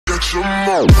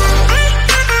Hello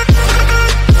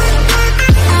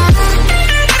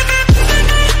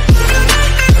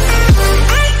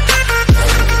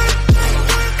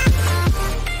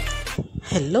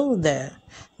there,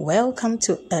 welcome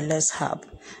to ELA'S Hub.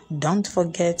 Don't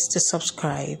forget to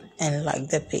subscribe and like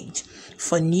the page.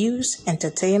 For news,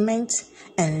 entertainment,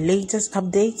 and latest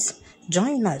updates,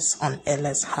 join us on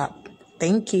ELA'S Hub.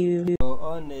 Thank you.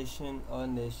 All nation.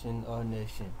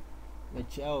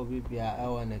 Mechia obi bia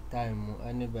ewa ne time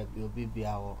ane baby obi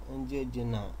bia wo. Nje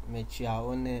Gina mechia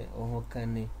one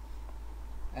ohokane.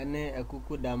 Ane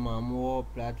ekuku dama mo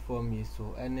platform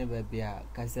yiso ane baby a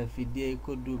kasafidie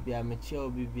ikodu bia mechia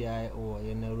obi bia wo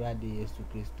ye na Awurade Yesu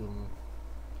Kristo mu.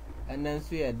 Ane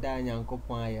nso ye da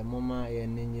Nyankopon aye mama ye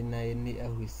nyina ye ni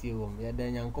ahusie wom. Ye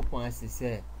da Nyankopon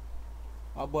asise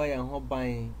abo ye ho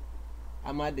ban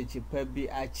amade chipa bi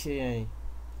ache yen.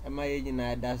 Ema ye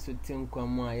nyina da so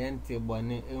tinkwam a yente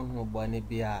bone ehu bone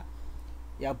bia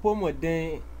ya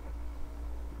pomoden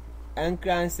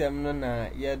enkransem no na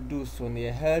ye do so na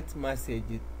ye health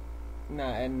message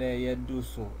na ene ye do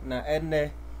so na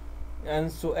ene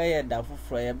enso eye da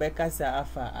foforo ye bekasa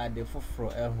afa ade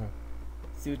foforo ehu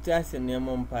siutase ne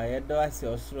mompa ye do ase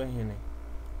osoro hene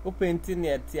openti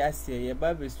ne ati ase ye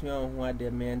ba besua ho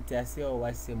ade me enti ase o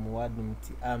wasem wadum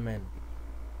ti amen.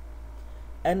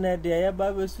 Ene de ya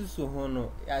babe susu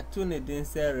hono ya to ne din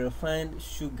say refined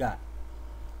sugar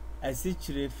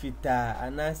asichire fita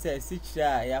anase asichire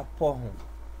a ya po ho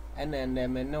ene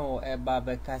me ne o eba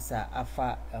be kasa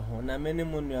afa ho na meni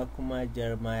munu akuma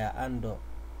Jeremiah Andoh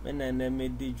me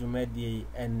medi dwumadi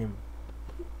enim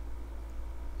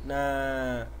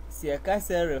na si e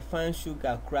kasa refined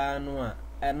sugar kra no a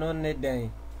eno ne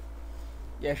den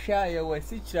yehwa ye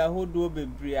wasichira hodo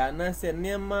bebre anase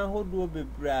nema hodo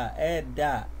bebre a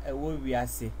eda ewo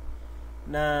wiase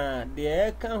na de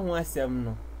e ka ho asem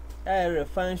no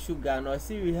refined sugar no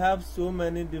see we have so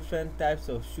many different types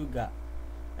of sugar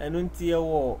enunti ye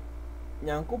wo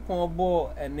Nyankopon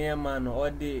bo enema no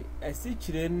ode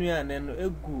asichire nuane no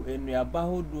egu enuaba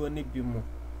hodo ne bimu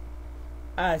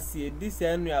a si edise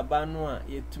enuaba no a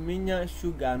yetuminya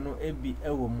sugar no ebi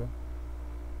ewo mu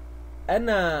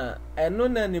ena eno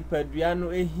na nipadua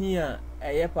no ehia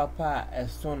eye papa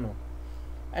eso no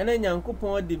ena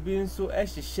Nyankopon de bi nso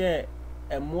ehihye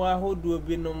emoa hodo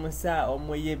bi no msa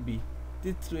omoye bi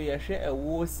titiro yehwe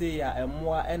ewo se ya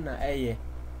emoa ena eye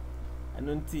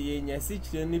eno nti ye nya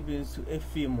sichire ni bi nso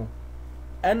efimu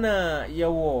ena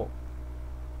yewo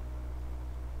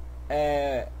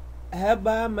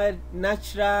herbal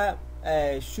natural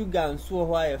sugar nso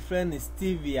ho a friend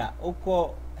stevia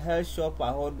oko health shop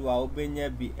ahodo a obenya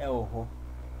bi ewo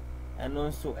eno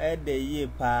nso ede ye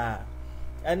pa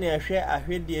ena ehwe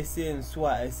ahwede se nso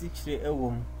a asichire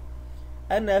ewom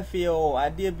ena afi o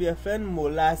ade bi friend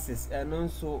molasses eno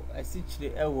nso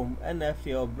asichire ewom ena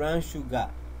afi o brown sugar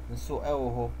nso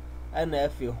ewo ena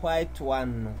afi white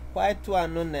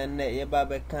one no na ye ba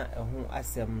beka eho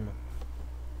asem no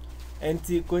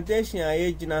enti quotation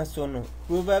aye Gina so no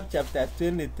Proverbs chapter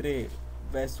 23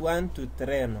 verse 1 to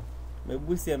 3 no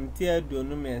mebusem ti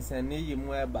aduonu mensa ne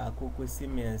yimu eba akokosi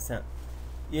mensa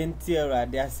yenti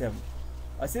Awurade asem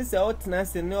osise otena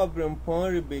se ne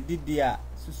obrempon rebedidi a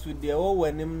susu de wo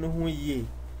wanim no ho yie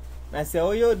na se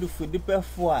wo yodufu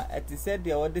dipefo a etise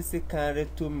de wo de sekan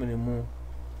reto minimu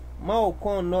ma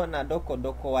okon no na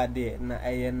dokodoko wade na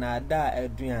eye na ada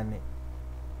aduane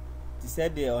tise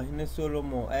de ohene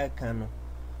Solomon eka no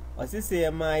osise ye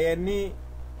ma ye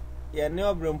ne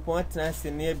obrempon tena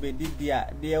se ne ebedidi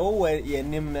a de wo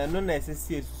yenim na no na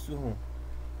esese susu ho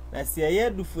na se ye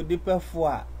dufu dipefo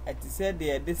a etise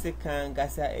de de sekan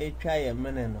gasa etwa ye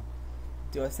mene no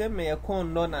ti ose me ye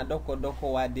kon no na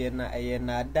dokodoko wade na eye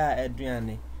na ada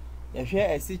aduane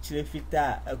yehwe asichire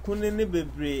fita akunu ne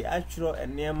bebre atwro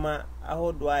enema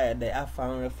ahodo ayede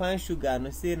afan refined sugar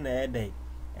no se na yede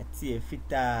etie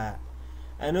fita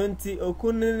anonti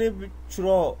okunu ne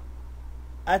twro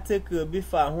article bi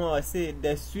fa ho o say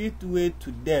the sweet way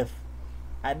to death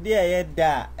ade ye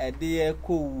da ade ye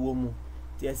ko wuo mu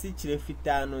ti asichire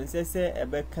fita no nsese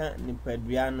ebeka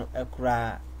nipadua no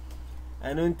ekra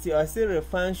anonti o say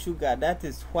refined sugar, that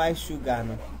is white sugar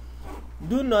no.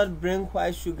 Do not bring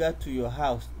white sugar to your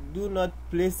house. Do not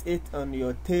place it on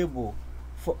your table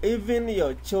for even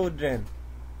your children.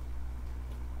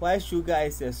 White sugar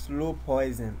is a slow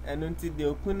poison. And until the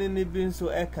okunini bin so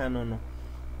ekano no.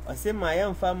 O say my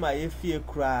young farmer ye fie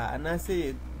kra and I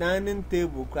say dining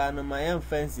table kra no my young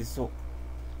fancy so.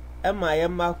 And my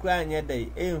young makra nye day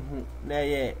ehu na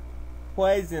ye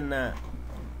poison na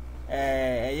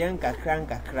young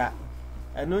kakra.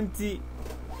 And until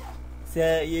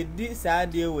say ye di sa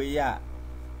de we ya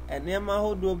enema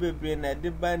ahodo bebre na de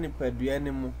ba nipadua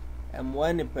ne mu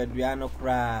emwa nipadua no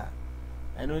kra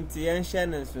eno nti yenhye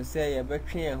ne nso se ye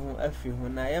betwe ye ho afi ho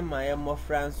na ye ma ye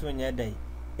mofra nso nye dai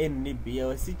enni bia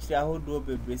osikira ahodo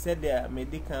bebre se de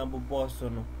medical boss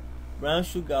no brown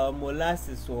sugar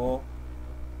molasses o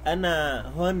ana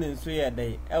honey nso ye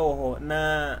dai ewo ho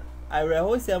na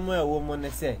awrehosem ewo mo ne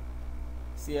se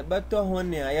si ebeto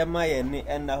honey ayema ye ni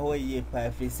ena ho ye pa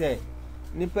afi se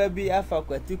nipa bi afa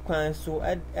kwati kwan so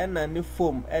ena ne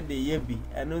foam de ye bi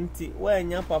eno nti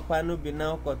wanya papa no bi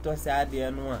na okoto sa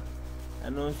ade no a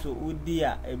eno nso udi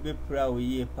a ebepra o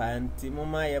ye pa nti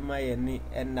moma ye ma ye ni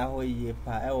ena ho ye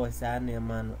pa ewo sa na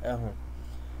ma no eho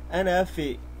ana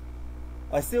afi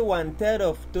I say 1/3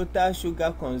 of total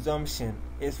sugar consumption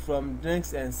is from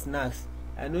drinks and snacks.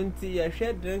 And until you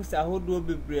share drinks, I hold will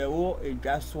be brewo a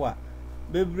jaswa.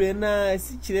 Bebre na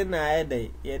si chile na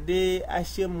ede, ye de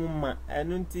ashe muma,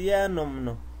 and until ya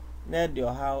nomno, ned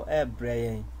your how a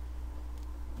brain.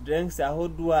 Drinks I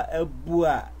hold a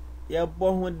bua, ya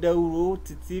bon de ro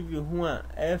to TV hua,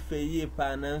 ye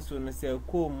pananso no se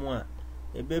ko moi,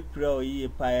 a be pro ye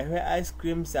pie, her ice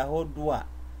creams I hold wa.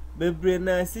 Bebre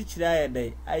na si chira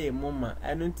yede aye mama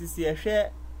anu nti si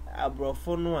ehwe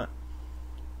abrofo no a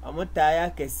amota ya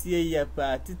kese ye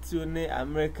pa titru ne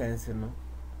Americans no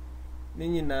ni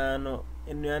nyina no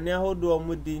enuane ahodo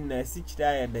omudi na si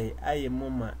chira yede aye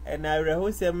mama ena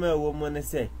rehosem ewo mo ne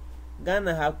se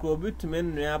Ghana ha kro bitumi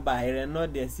nnua baire no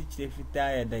de si chire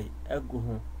fita yede agu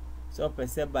ho so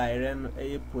pese baire no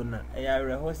eyepo na eya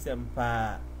rehosem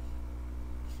pa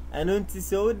anu nti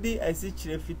se odi asi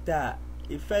chire fita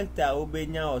effect a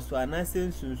obenya oso anase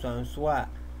nsunsanso a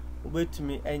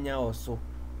obetumi enya oso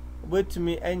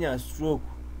obetumi enya stroke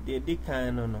de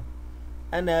dikan no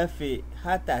ana afi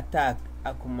heart attack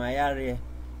akumayare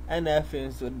ana afi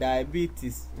nso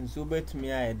diabetes nso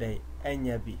obetumi ayedai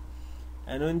enya bi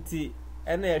anonti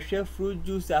ana ehwe fruit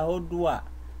juice ahodo a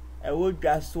ewo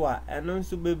dwaso a eno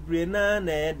nso bebre na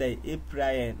ayedai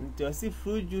eprayen nti osi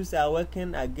fruit juice are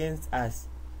working against us.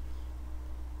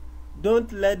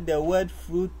 Don't let the word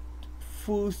fruit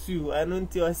fool you.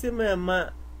 Anunti oseme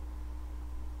ma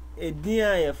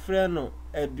edia ye freno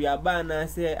eduaba na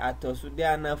se atosude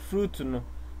ana fruit no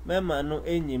mema no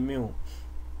enyime o.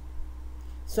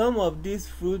 Some of these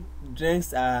fruit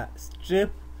drinks are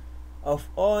stripped of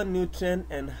all nutrients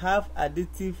and have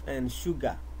additive and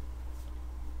sugar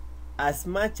as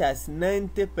much as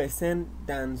 90%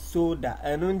 than soda.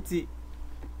 Anunti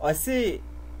osi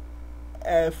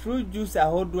fruit juice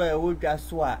ahodo e wodwa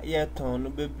so a ye ton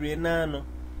no bebre na no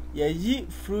ye yi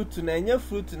fruit na nya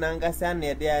fruit na ngasa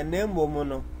na de a na mmom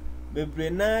no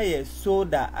bebre na ye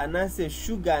soda anase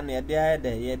sugar na de a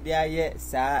ye de aye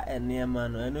saa enema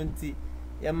no eno nti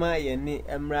ye ma ye ni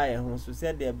emra ye ho so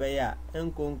se de be ya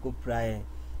enkonko praye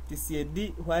ti se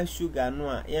di white sugar no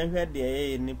a ye hwe de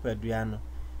ye ni padua no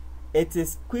it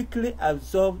is quickly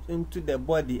absorbed into the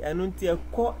body eno nti e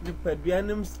ko the padua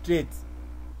nim straight.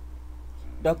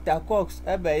 Dr. Cox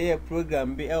ebeye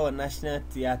program bi e National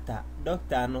Theatre.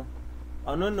 Doctor no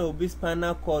ono na obi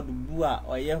spinal cord bu a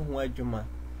oye ho adwuma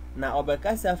na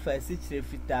obekasa fa si chire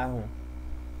fita ho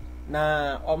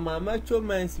na omama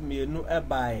chomans mienu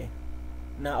ebae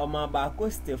na omaba ko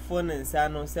Stefano nsa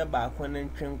no se ba ko ne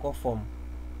ntwen kofom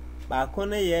ba ko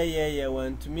ne ye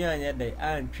wantumi anya dai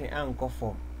antwe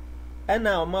ankofom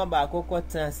ena omaba ko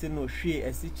kotan se no hwe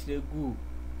asi chire gu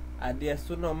ade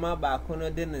so no ma ba ko no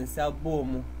de nsa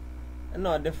bomu ena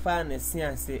ode fa ne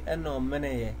siase ena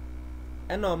omeneye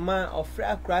ena oma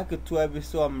ofra crack to abi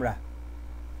so omra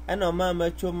ena oma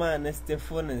machoma ne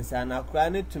Stefano nsa na kra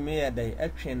ne tumi ye dai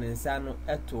atwe ne nsa no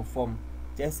eto fom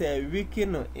just a wiki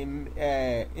no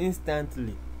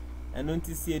instantly eno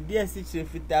nti se di asi chire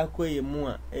fita koye mu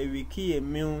a wiki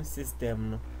immune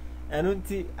system no eno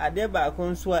nti ade ba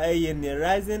ko nso a eye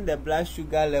rising the blood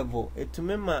sugar level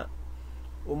etumi ma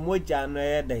omoja no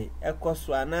yedai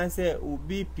ekoso anase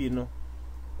ubp no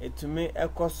etumi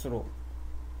ekosoro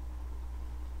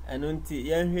anunti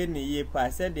yenhwe ni ye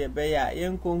pa se de be ya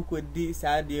yenkonko di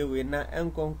saade we na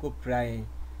enkonko prae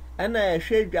ana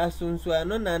yehwe dwa sonso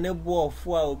ano na ne bo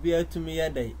ofo a obi atumi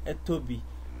yedai etobi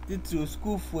titru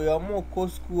school fo yo mo ko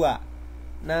school a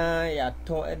na ya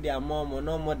to e de amomo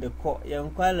no mo de ko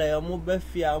yenkwala yo mo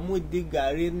bafia mo di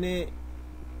gari ne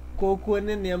koko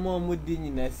ne nema omudi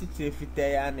nyina si chire fita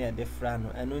ya na de fra no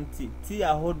eno nti ti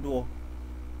ahodo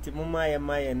ti moma ye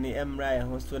maye ne emra ye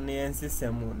ho so ne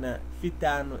yensesemu na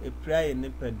fita no epraye ne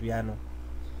padua no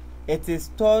it is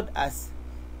stored as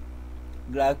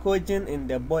glycogen in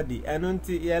the body eno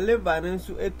nti ye liver no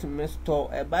so etume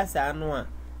store e basa no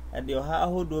a de oha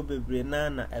ahodo bebre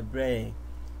na ebreye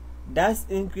thus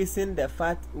increasing the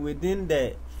fat within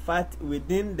the fat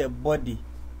within the body,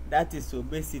 that is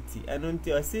obesity. And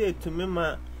until I say to me,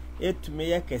 ma, it to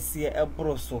me, I can see a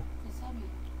broso.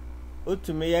 O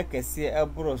to me, I can see a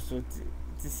broso.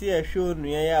 To see a show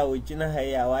near with Gina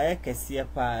Haya, I can see a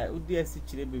pa, would dear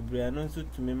situation be brand so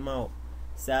to me, ma,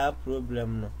 sa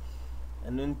problem no.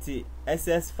 And until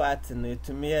excess fat no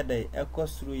to me, a echo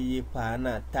through ye pa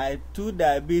na type 2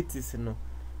 diabetes no.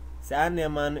 Sa ne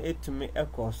man it to me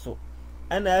echo so.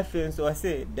 And I feel so I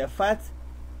say the fat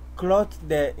clot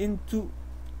the into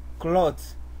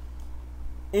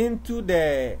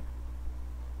the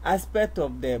aspect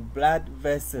of the blood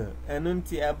vessel. And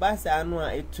until a bass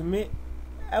anwa it to me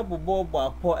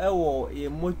ebobo po ewo ye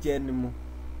mojanimu.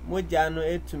 Mojano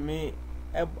it to me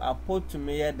a pot to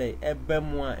me yada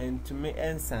ebemwa and to me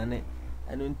ensane.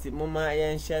 And until mama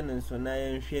yen shannon so na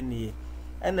yen sheni.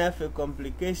 And I feel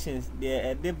complications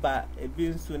there a deba a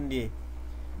bin sunday.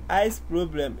 Eyes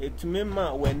problem it me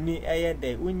ma when ni aye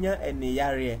de unya eni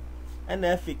yare. And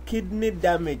if kidney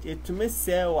damage it me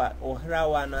say wa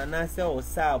ohrawa na na say o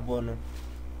sabo no.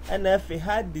 And if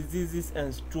heart diseases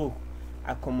and stroke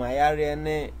akoma yare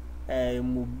ne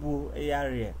mubu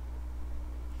yare.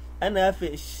 And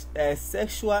if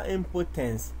sexual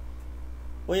impotence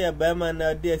oya bema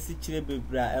na de si chire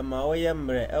bebra e ma oya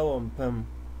mre e wo mpam.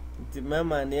 Ti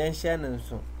mama na yen hye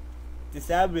nso.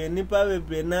 Tisabre nipa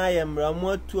bebre na ayemra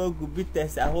mo atu agu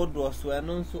bites ahodo so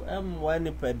eno nso emwa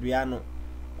ni padua no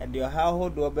e de ha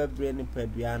ahodo bebre ni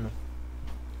padua no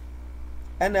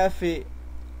ana afi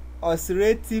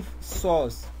ulcerative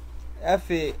sores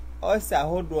afi osa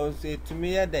ahodo nso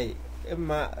etumi ya dai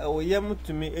ma oyem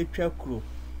tumi etwa kuro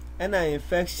ana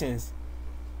infections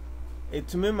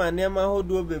etumi ma nema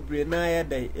ahodo bebre na ya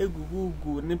dai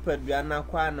egugugu ni padua na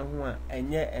kwa ne ho a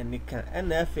enye enika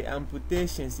na afi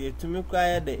amputations etumi kwa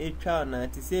ya dai etwa na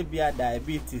ti se bia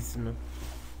diabetes no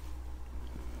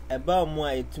eba mu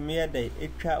a etumi ya dai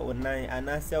etwa onan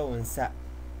anase wonsa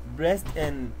breast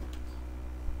and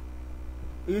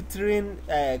uterine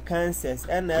cancers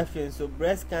na afi so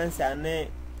breast cancer na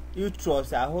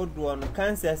uterus ahodo no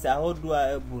cancers ahodo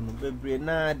a ebu no bebre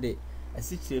na de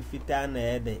asichire fita na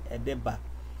edeba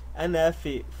ana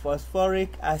afi phosphoric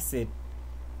acid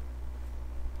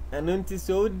anunti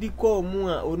so di ko mu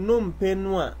a onompe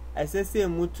no a asese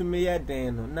mutume ya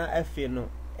den no na afi no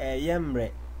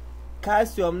yemre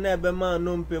calcium na ebema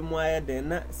onompe mu aye den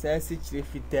na sa asichire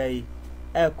fita yi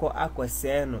eko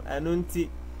akose no anunti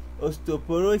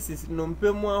osteoporosis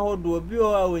nompe mu ahodo obi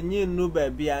o a onyi nnu ba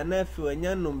bia na afi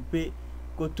onya nompe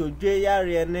kotodwe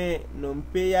yare ne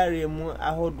nompe yare mu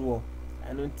ahodo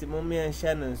anunti momme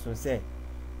enhya nso se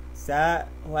sa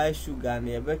white sugar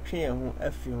na ebetwe ho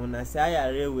afi ho na sa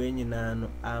yare we nyina no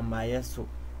amaye so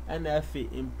ana afi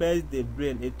impairs the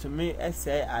brain etumi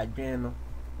ese adwen no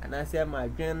ana se ma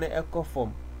adwen no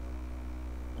ekofom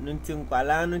anunti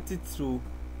nkwala no titru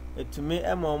etumi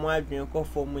ema omo adwen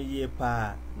kofom yie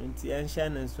pa anunti enhya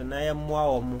nso na ye moa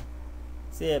omo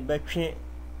se ebetwe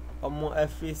omo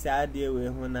afi sa de we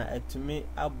ho na etumi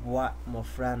aboa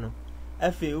mofra no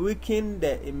afi weaken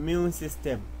the immune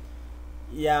system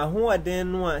ya ho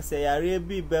aden no a se yare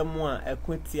bi bemu a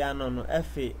ekotia no no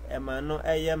afi ema no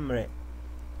eyemre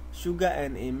sugar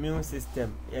and immune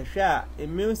system yehwa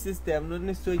immune system no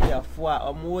ni sojafo a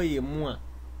omo ye mu a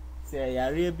se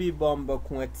yare bi bomba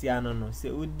ko atia no no se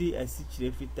udi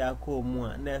asichire fita ko mu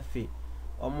a na afi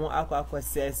omo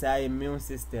akwakose sa immune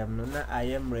system no na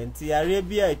ayemre nti yare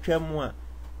bi a atwam a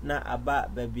na aba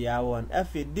babia won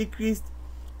afi decreased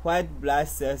white blood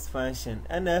cells function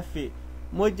and afi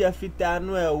moja fita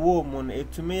no ewo mu no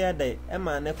etumi ya dai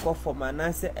ema ne kofom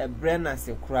anase ebre na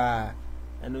se kra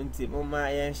anunti mama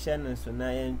yen hye no so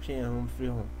na yen twen ho mfiri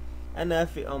ho and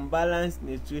afi unbalanced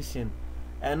nutrition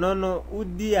eno no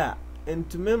udi a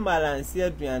entumi balance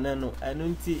aduane no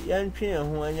anunti yen twen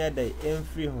ho anya dai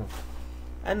emfiri ho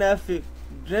and afi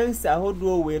drinks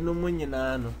ahodo we no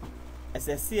munyina no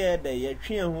asese e dai ye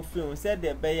twen ho firi ho se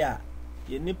de be ya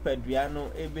ye nipadua no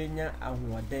ebenya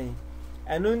ahoden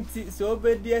anunti so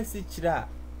obedi asichira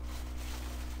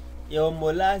ye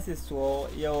molasses wo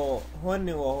ye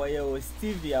honey wo ye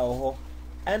stevia wo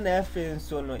ana afen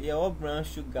so no ye brown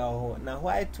sugar wo na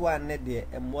white one ne de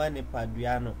emwa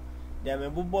nipadua no de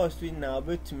mebubo so na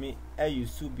obetumi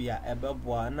ayusu bia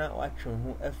ebeboa na watwe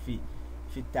ho afi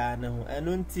fita na ho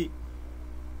anunti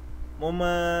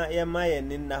mama ye maye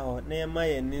ninna ho na ye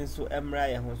maye nin so emra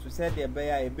ye ho so se de be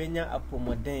ya ebenya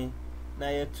apomoden na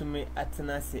yetumi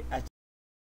atenase